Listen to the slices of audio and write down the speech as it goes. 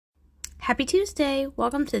Happy Tuesday!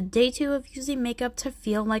 Welcome to day 2 of using makeup to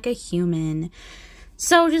feel like a human.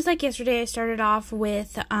 So just like yesterday, I started off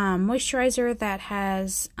with moisturizer that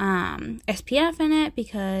has SPF in it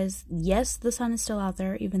because yes, the sun is still out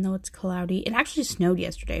there even though it's cloudy. It actually snowed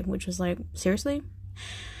yesterday, which was like, seriously?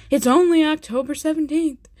 It's only October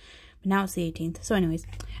 17th. But now it's the 18th. So anyways,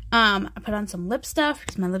 I put on some lip stuff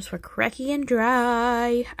because my lips were cracky and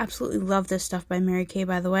dry. Absolutely love this stuff by Mary Kay,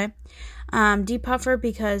 by the way. Depuffer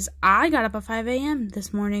because I got up at 5 a.m.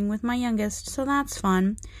 this morning with my youngest, so that's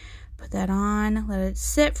fun. Put that on, let it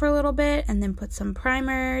sit for a little bit, and then put some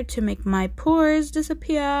primer to make my pores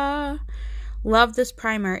disappear. Love this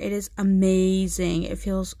primer. It is amazing. It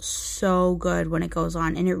feels so good when it goes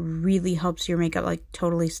on, and it really helps your makeup like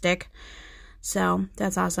totally stick. So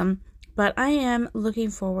that's awesome. But I am looking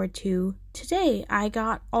forward to today. I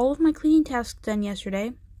got all of my cleaning tasks done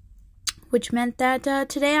yesterday, which meant that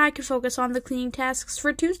today I could focus on the cleaning tasks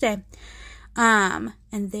for Tuesday. And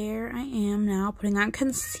there I am now putting on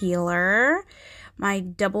concealer, my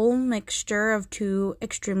double mixture of two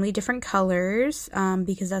extremely different colors,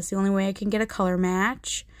 because that's the only way I can get a color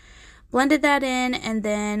match. Blended that in, and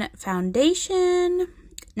then foundation.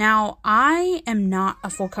 Now, I am not a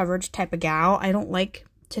full coverage type of gal. I don't like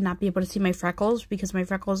to not be able to see my freckles because my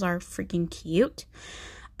freckles are freaking cute.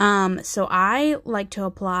 So I like to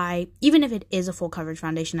apply, even if it is a full coverage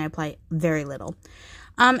foundation, I apply very little.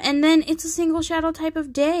 And then it's a single shadow type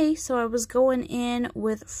of day, so I was going in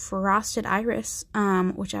with Frosted Iris,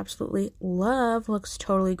 which I absolutely love. Looks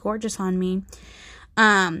totally gorgeous on me.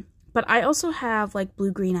 But I also have like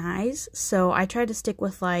blue-green eyes, so I try to stick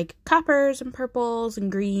with like coppers and purples and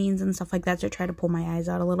greens and stuff like that to try to pull my eyes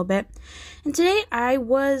out a little bit. And today I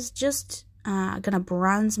was just gonna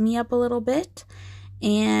bronze me up a little bit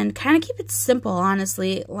and kind of keep it simple,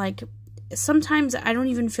 honestly. Like, sometimes I don't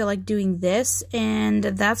even feel like doing this, and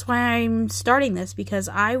that's why I'm starting this, because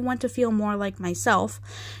I want to feel more like myself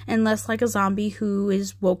and less like a zombie who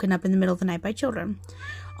is woken up in the middle of the night by children.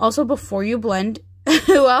 Also, before you blend,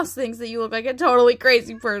 who else thinks that you look like a totally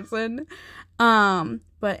crazy person?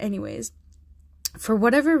 But anyways, for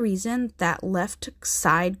whatever reason, that left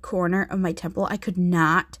side corner of my temple, I could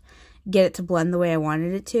not get it to blend the way I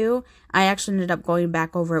wanted it to. I actually ended up going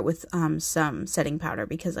back over it with some setting powder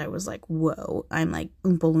because I was like, whoa, I'm like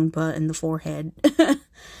Oompa Loompa in the forehead.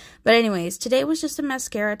 But anyways, today was just a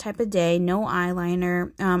mascara type of day, no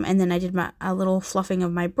eyeliner, and then I did a little fluffing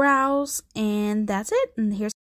of my brows, and that's it. And here's